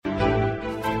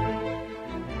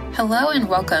Hello and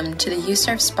welcome to the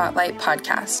USCIRF Spotlight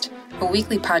podcast, a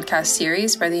weekly podcast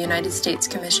series by the United States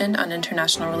Commission on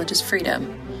International Religious Freedom,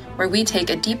 where we take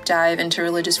a deep dive into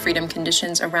religious freedom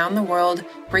conditions around the world,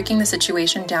 breaking the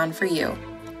situation down for you.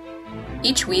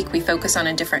 Each week, we focus on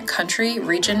a different country,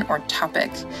 region, or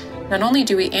topic. Not only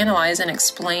do we analyze and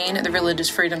explain the religious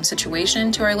freedom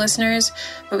situation to our listeners,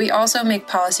 but we also make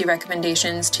policy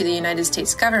recommendations to the United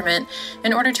States government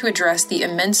in order to address the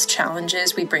immense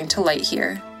challenges we bring to light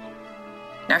here.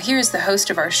 Now here is the host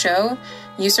of our show,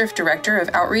 USCIRF Director of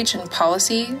Outreach and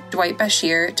Policy, Dwight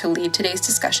Bashir, to lead today's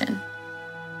discussion.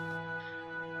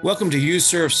 Welcome to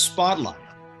USCIRF Spotlight.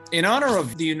 In honor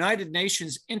of the United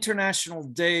Nations International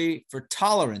Day for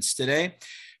Tolerance today,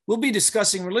 we'll be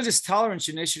discussing religious tolerance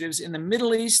initiatives in the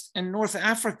Middle East and North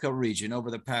Africa region over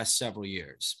the past several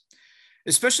years.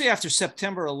 Especially after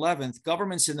September 11th,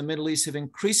 governments in the Middle East have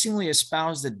increasingly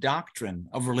espoused the doctrine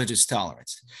of religious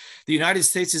tolerance. The United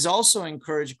States has also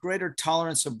encouraged greater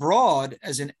tolerance abroad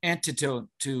as an antidote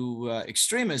to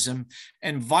extremism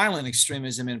and violent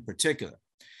extremism in particular.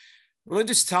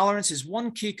 Religious tolerance is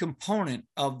one key component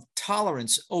of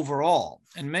tolerance overall,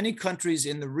 and many countries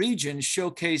in the region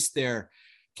showcase their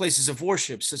places of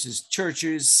worship, such as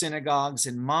churches, synagogues,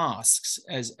 and mosques,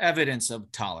 as evidence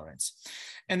of tolerance.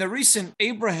 And the recent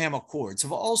Abraham Accords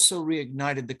have also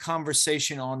reignited the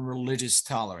conversation on religious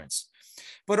tolerance.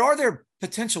 But are there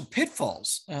potential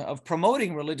pitfalls of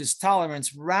promoting religious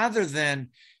tolerance rather than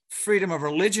freedom of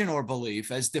religion or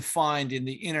belief as defined in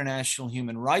the international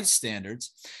human rights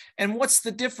standards? And what's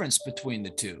the difference between the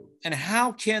two? And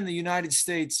how can the United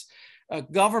States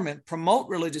government promote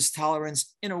religious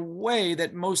tolerance in a way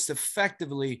that most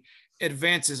effectively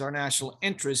advances our national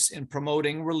interests in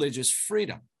promoting religious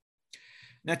freedom?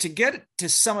 Now, to get to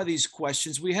some of these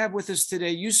questions, we have with us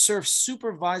today USCIRF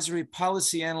Supervisory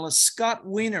Policy Analyst Scott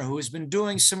Wiener, who has been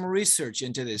doing some research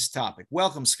into this topic.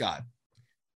 Welcome, Scott.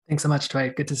 Thanks so much,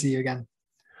 Dwight. Good to see you again.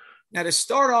 Now, to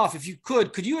start off, if you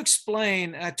could you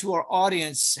explain to our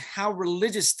audience how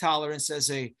religious tolerance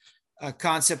as a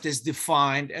concept is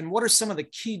defined, and what are some of the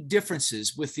key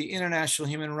differences with the international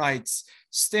human rights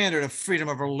standard of freedom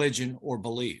of religion or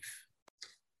belief?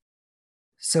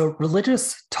 So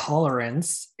religious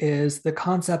tolerance is the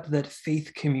concept that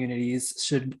faith communities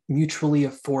should mutually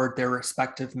afford their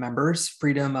respective members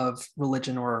freedom of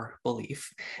religion or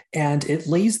belief. And it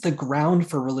lays the ground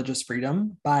for religious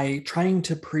freedom by trying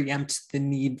to preempt the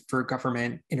need for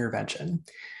government intervention.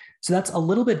 So that's a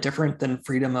little bit different than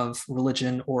freedom of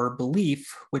religion or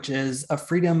belief, which is a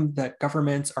freedom that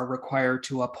governments are required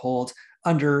to uphold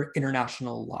under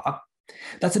international law.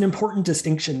 That's an important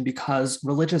distinction because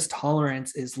religious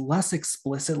tolerance is less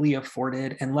explicitly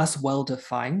afforded and less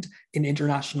well-defined in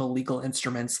international legal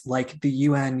instruments like the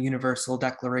UN Universal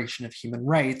Declaration of Human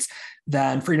Rights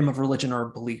than freedom of religion or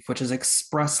belief, which is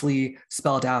expressly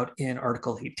spelled out in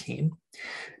Article 18.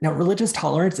 Now, religious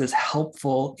tolerance is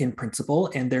helpful in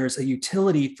principle, and there's a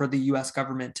utility for the US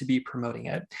government to be promoting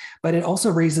it, but it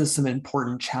also raises some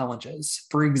important challenges.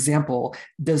 For example,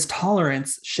 does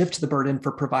tolerance shift the burden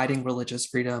for providing religious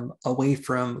freedom away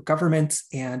from governments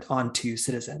and onto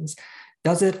citizens?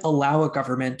 Does it allow a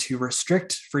government to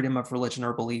restrict freedom of religion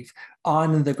or belief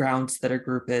on the grounds that a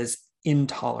group is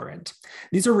intolerant?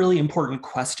 These are really important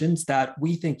questions that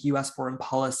we think US foreign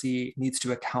policy needs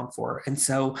to account for. And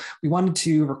so we wanted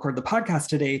to record the podcast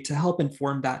today to help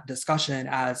inform that discussion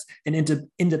as an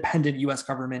independent US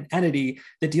government entity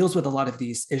that deals with a lot of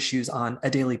these issues on a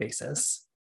daily basis.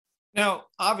 Now,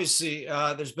 obviously,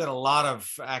 there's been a lot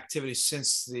of activity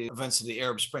since the events of the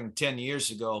Arab Spring 10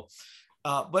 years ago.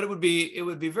 But it would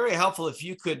be very helpful if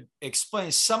you could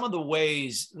explain some of the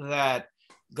ways that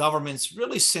governments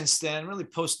really since then, really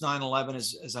post 9/11,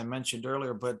 as I mentioned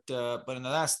earlier, but in the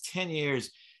last 10 years,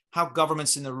 how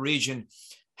governments in the region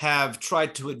have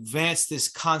tried to advance this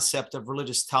concept of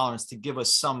religious tolerance. To give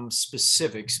us some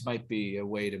specifics might be a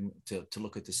way to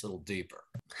look at this a little deeper.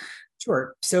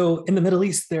 Sure. So in the Middle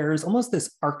East, there's almost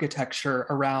this architecture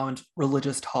around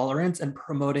religious tolerance and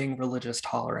promoting religious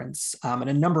tolerance, and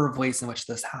a number of ways in which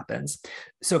this happens.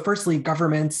 So firstly,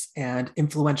 governments and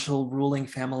influential ruling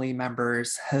family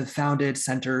members have founded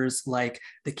centers like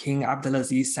the King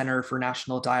Abdulaziz Center for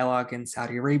National Dialogue in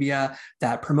Saudi Arabia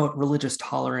that promote religious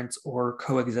tolerance or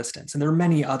coexistence. And there are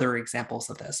many other examples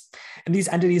of this. And these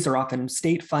entities are often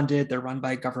state-funded, they're run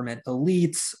by government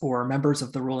elites or members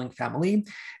of the ruling family,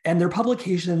 and their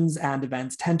publications and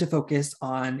events tend to focus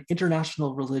on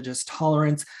international religious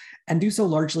tolerance and do so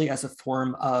largely as a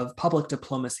form of public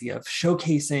diplomacy of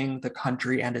showcasing the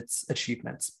country and its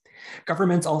achievements.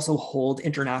 Governments also hold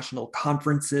international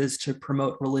conferences to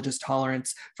promote religious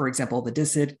tolerance. For example, the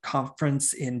DISID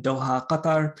conference in Doha,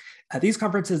 Qatar. These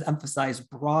conferences emphasize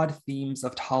broad themes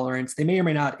of tolerance. They may or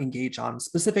may not engage on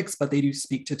specifics, but they do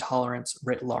speak to tolerance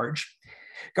writ large.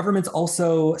 Governments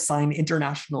also sign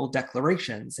international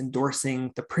declarations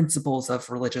endorsing the principles of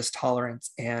religious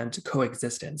tolerance and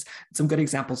coexistence. Some good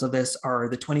examples of this are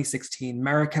the 2016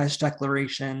 Marrakesh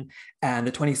Declaration and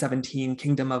the 2017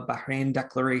 Kingdom of Bahrain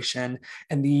Declaration.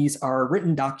 And these are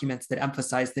written documents that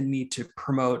emphasize the need to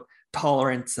promote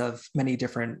tolerance of many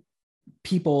different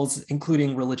peoples,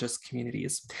 including religious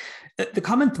communities. The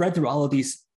common thread through all of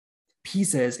these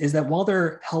pieces is that while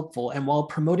they're helpful and while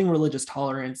promoting religious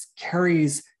tolerance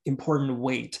carries important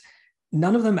weight,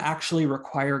 none of them actually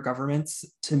require governments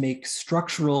to make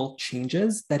structural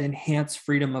changes that enhance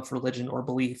freedom of religion or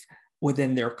belief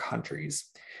within their countries.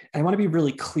 And I want to be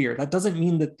really clear, that doesn't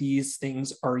mean that these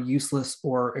things are useless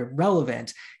or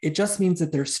irrelevant. It just means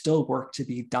that there's still work to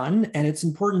be done. And it's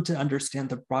important to understand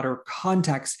the broader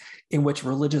context in which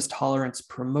religious tolerance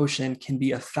promotion can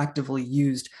be effectively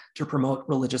used to promote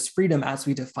religious freedom as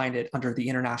we define it under the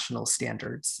international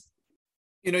standards.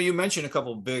 You mentioned a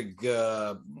couple of big,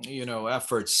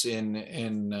 efforts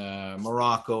in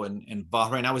Morocco and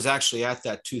Bahrain. I was actually at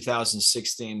that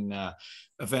 2016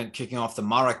 event kicking off the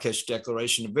Marrakesh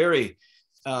Declaration, a very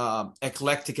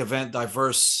eclectic event,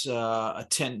 diverse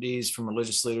attendees from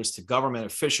religious leaders to government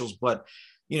officials. But,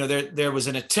 there was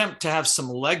an attempt to have some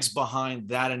legs behind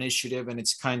that initiative. And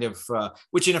it's kind of,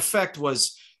 which in effect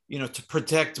was, to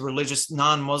protect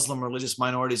non-Muslim religious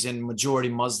minorities in majority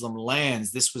Muslim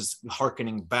lands. This was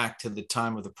hearkening back to the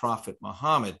time of the Prophet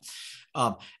Muhammad.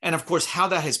 And of course, how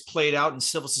that has played out in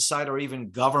civil society or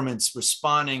even governments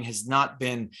responding has not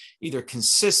been either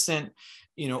consistent,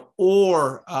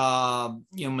 or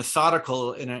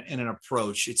methodical in an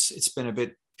approach. It's been a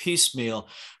bit piecemeal.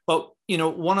 But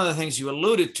one of the things you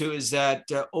alluded to is that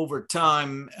over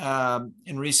time,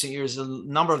 in recent years, a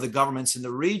number of the governments in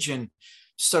the region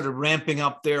started ramping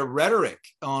up their rhetoric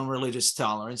on religious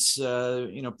tolerance,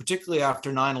 particularly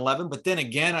after 9/11. But then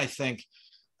again, I think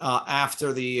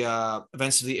after the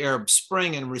events of the Arab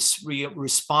Spring and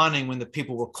responding when the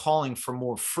people were calling for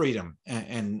more freedom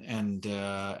and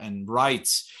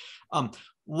rights.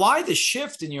 Why the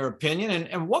shift, in your opinion,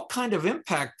 and what kind of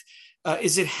impact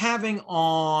is it having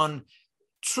on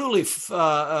truly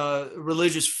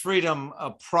religious freedom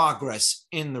progress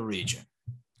in the region?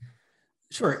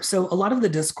 Sure. So a lot of the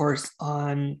discourse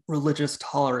on religious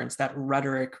tolerance, that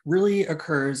rhetoric, really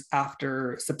occurs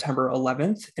after September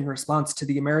 11th in response to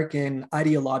the American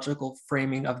ideological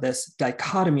framing of this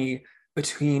dichotomy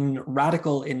between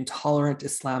radical intolerant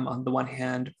Islam on the one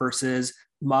hand versus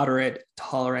moderate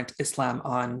tolerant Islam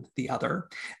on the other.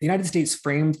 The United States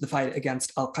framed the fight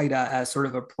against al-Qaeda as sort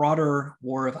of a broader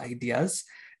war of ideas.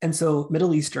 And so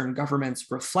Middle Eastern governments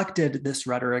reflected this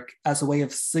rhetoric as a way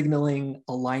of signaling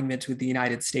alignment with the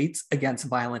United States against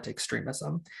violent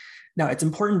extremism. Now, it's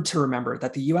important to remember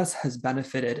that the US has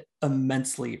benefited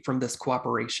immensely from this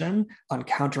cooperation on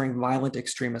countering violent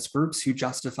extremist groups who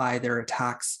justify their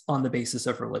attacks on the basis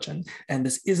of religion. And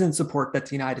this isn't support that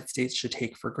the United States should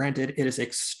take for granted. It is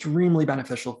extremely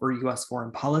beneficial for US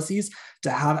foreign policies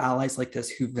to have allies like this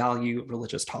who value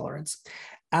religious tolerance.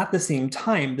 At the same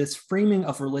time, this framing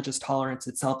of religious tolerance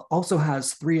itself also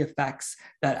has three effects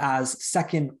that, as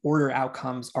second-order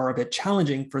outcomes, are a bit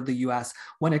challenging for the US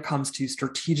when it comes to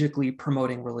strategically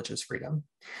promoting religious freedom.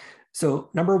 So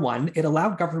number one, it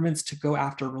allowed governments to go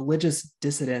after religious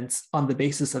dissidents on the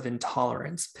basis of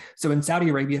intolerance. So in Saudi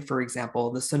Arabia, for example,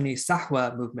 the Sunni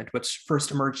Sahwa movement, which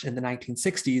first emerged in the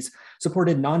 1960s,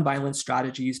 supported nonviolent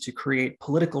strategies to create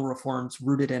political reforms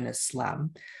rooted in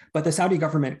Islam. But the Saudi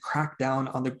government cracked down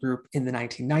on the group in the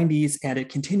 1990s, and it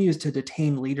continues to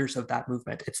detain leaders of that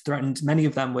movement. It's threatened many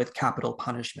of them with capital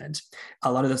punishment.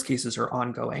 A lot of those cases are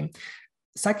ongoing.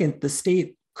 Second, the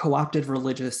state co-opted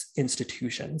religious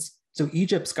institutions. So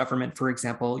Egypt's government, for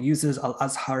example, uses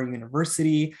Al-Azhar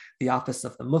University, the Office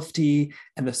of the Mufti,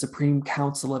 and the Supreme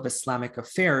Council of Islamic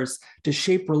Affairs to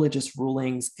shape religious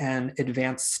rulings and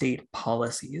advance state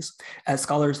policies. As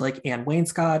scholars like Anne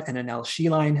Wainscott and Anel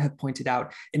Sheline have pointed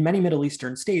out, in many Middle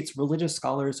Eastern states, religious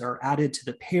scholars are added to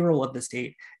the payroll of the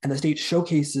state, and the state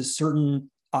showcases certain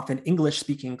often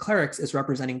English-speaking clerics as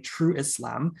representing true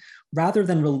Islam, rather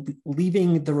than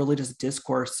leaving the religious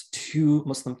discourse to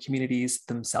Muslim communities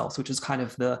themselves, which is kind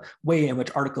of the way in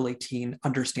which Article 18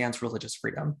 understands religious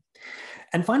freedom.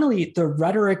 And finally, the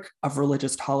rhetoric of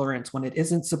religious tolerance, when it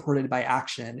isn't supported by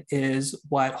action, is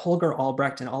what Holger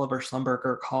Albrecht and Oliver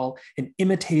Schlumberger call an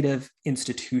imitative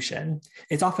institution.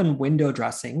 It's often window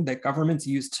dressing that governments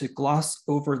use to gloss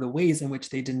over the ways in which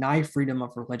they deny freedom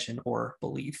of religion or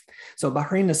belief. So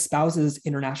Bahrain espouses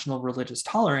international religious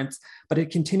tolerance, but it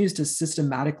continues to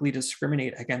systematically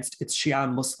discriminate against its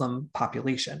Shia Muslim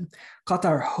population.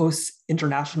 Qatar hosts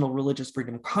international religious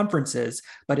freedom conferences,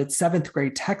 but its seventh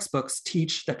grade textbooks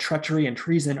teach that treachery and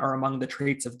treason are among the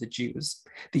traits of the Jews.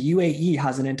 The UAE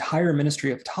has an entire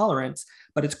ministry of tolerance,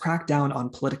 but it's cracked down on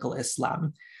political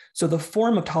Islam. So the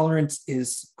form of tolerance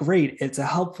is great. It's a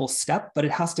helpful step, but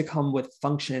it has to come with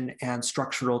function and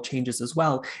structural changes as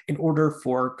well in order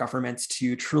for governments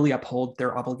to truly uphold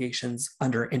their obligations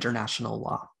under international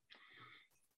law.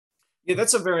 Yeah,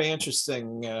 that's a very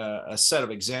interesting set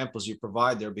of examples you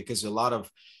provide there, because a lot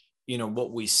of,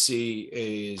 what we see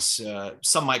is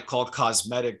some might call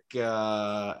cosmetic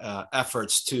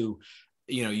efforts to,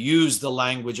 use the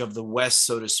language of the West,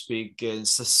 so to speak, and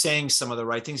saying some of the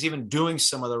right things, even doing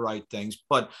some of the right things.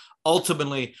 But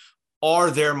ultimately,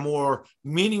 are there more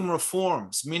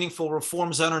meaningful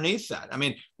reforms underneath that? I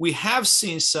mean, we have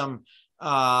seen some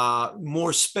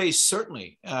more space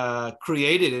certainly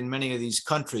created in many of these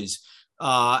countries.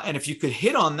 And if you could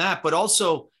hit on that, but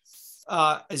also,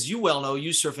 as you well know,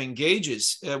 USCIRF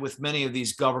engages with many of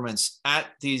these governments at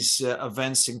these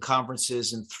events and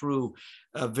conferences and through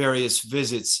various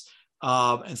visits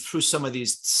and through some of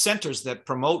these centers that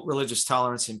promote religious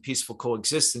tolerance and peaceful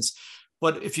coexistence.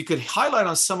 But if you could highlight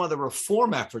on some of the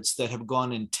reform efforts that have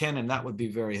gone in tandem, that would be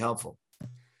very helpful.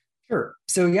 Sure.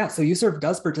 So USCIRF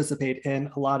does participate in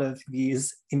a lot of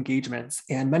these engagements,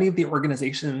 and many of the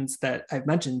organizations that I've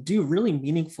mentioned do really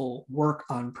meaningful work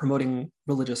on promoting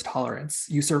religious tolerance.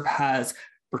 USCIRF has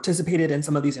participated in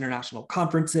some of these international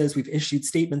conferences. We've issued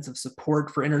statements of support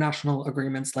for international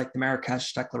agreements like the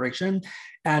Marrakesh Declaration.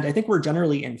 And I think we're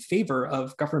generally in favor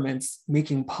of governments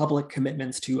making public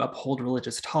commitments to uphold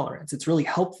religious tolerance. It's really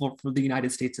helpful for the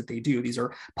United States that they do. These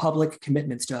are public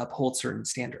commitments to uphold certain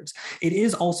standards. It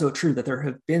is also true that there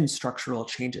have been structural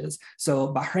changes.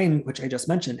 So Bahrain, which I just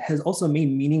mentioned, has also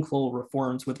made meaningful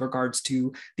reforms with regards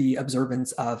to the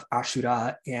observance of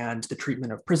Ashura and the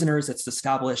treatment of prisoners. It's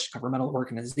established governmental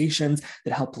organizations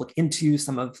that help look into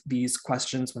some of these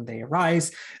questions when they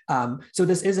arise. So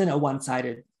this isn't a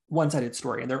one-sided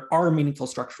story. And there are meaningful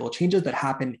structural changes that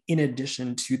happen in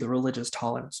addition to the religious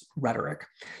tolerance rhetoric.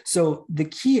 So the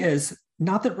key is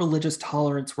not that religious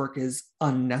tolerance work is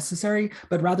unnecessary,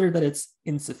 but rather that it's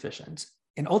insufficient.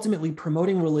 And ultimately,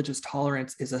 promoting religious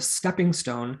tolerance is a stepping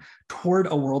stone toward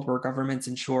a world where governments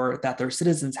ensure that their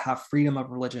citizens have freedom of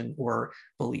religion or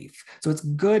belief. So it's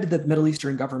good that Middle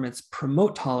Eastern governments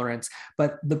promote tolerance,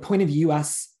 but the point of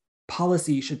US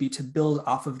policy should be to build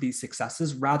off of these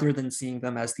successes rather than seeing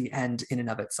them as the end in and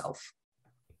of itself.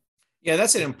 Yeah,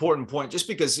 that's an important point, just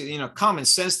because, common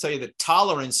sense tell you that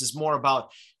tolerance is more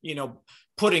about,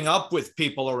 putting up with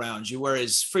people around you,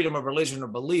 whereas freedom of religion or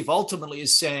belief ultimately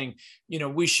is saying,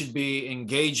 we should be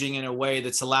engaging in a way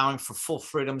that's allowing for full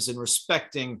freedoms and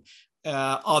respecting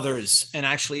others, and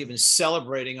actually even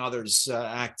celebrating others'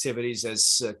 activities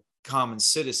as common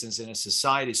citizens in a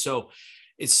society. So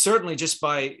it's certainly just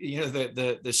by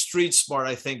the street smart,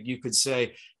 I think you could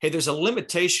say, hey, there's a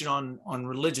limitation on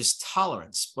religious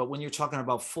tolerance. But when you're talking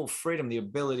about full freedom, the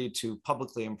ability to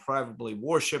publicly and privately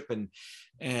worship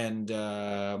and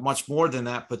much more than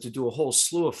that, but to do a whole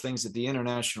slew of things that the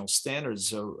international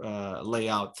standards lay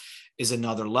out is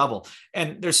another level.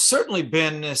 And there's certainly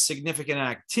been a significant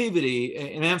activity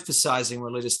in emphasizing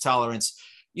religious tolerance,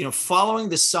 following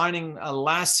the signing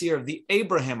last year of the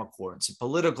Abraham Accords, a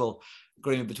political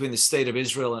agreement between the state of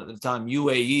Israel and at the time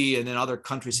UAE, and then other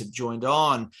countries have joined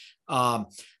on.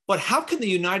 But how can the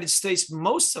United States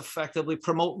most effectively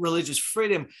promote religious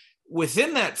freedom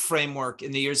within that framework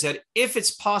in the years ahead, if it's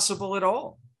possible at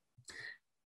all?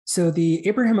 So the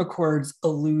Abraham Accords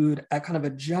allude at kind of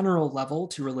a general level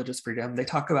to religious freedom. They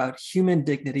talk about human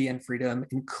dignity and freedom,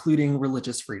 including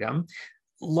religious freedom.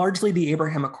 Largely, the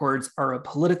Abraham Accords are a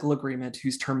political agreement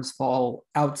whose terms fall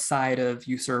outside of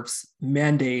USCIRF's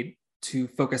mandate to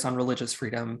focus on religious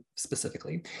freedom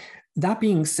specifically. That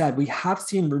being said, we have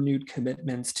seen renewed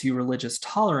commitments to religious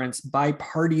tolerance by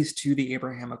parties to the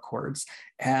Abraham Accords,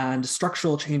 and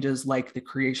structural changes like the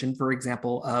creation, for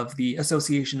example, of the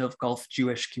Association of Gulf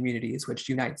Jewish Communities, which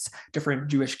unites different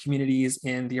Jewish communities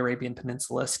in the Arabian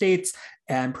Peninsula states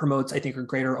and promotes, I think, a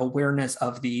greater awareness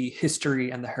of the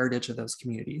history and the heritage of those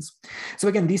communities. So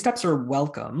again, these steps are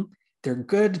welcome. They're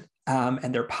good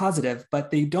and they're positive,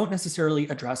 but they don't necessarily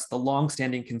address the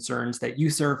longstanding concerns that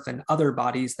USCIRF and other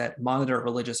bodies that monitor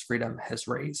religious freedom has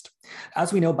raised.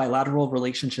 As we know, bilateral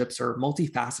relationships are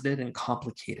multifaceted and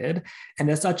complicated, and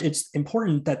as such, it's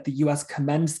important that the US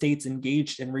commend states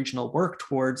engaged in regional work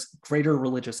towards greater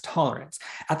religious tolerance.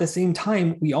 At the same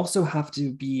time, we also have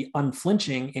to be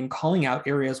unflinching in calling out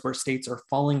areas where states are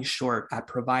falling short at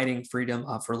providing freedom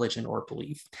of religion or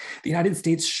belief. The United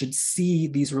States should see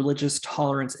these religious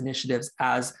tolerance initiatives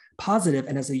as positive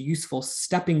and as a useful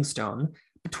stepping stone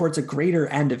towards a greater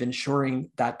end of ensuring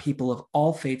that people of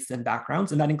all faiths and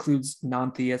backgrounds, and that includes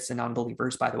non-theists and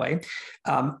non-believers, by the way,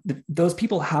 those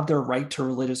people have their right to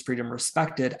religious freedom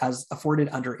respected as afforded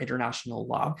under international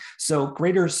law. So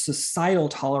greater societal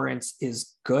tolerance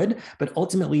is good, but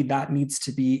ultimately that needs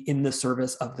to be in the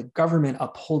service of the government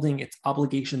upholding its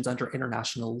obligations under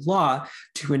international law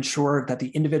to ensure that the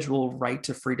individual right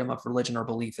to freedom of religion or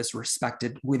belief is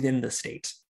respected within the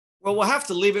state. Well, we'll have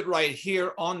to leave it right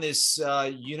here on this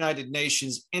United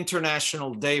Nations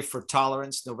International Day for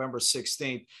Tolerance, November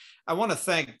 16th. I want to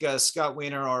thank Scott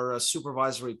Wiener, our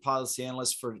supervisory policy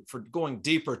analyst, for going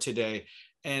deeper today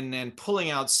and pulling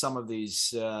out some of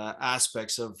these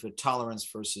aspects of tolerance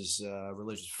versus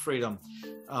religious freedom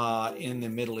in the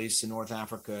Middle East and North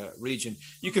Africa region.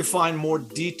 You can find more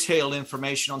detailed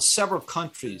information on several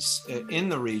countries in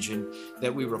the region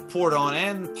that we report on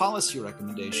and policy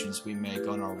recommendations we make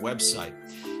on our website.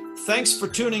 Thanks for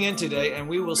tuning in today, and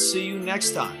we will see you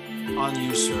next time on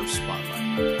USCIRF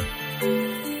Spotlight.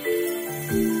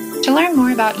 To learn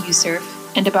more about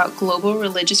USCIRF and about global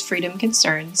religious freedom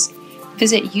concerns,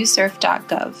 visit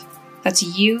uscirf.gov. That's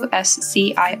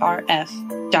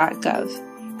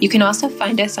USCIRF.gov. You can also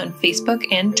find us on Facebook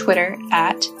and Twitter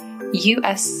at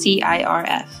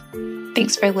USCIRF.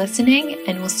 Thanks for listening,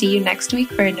 and we'll see you next week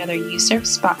for another USCIRF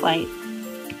Spotlight.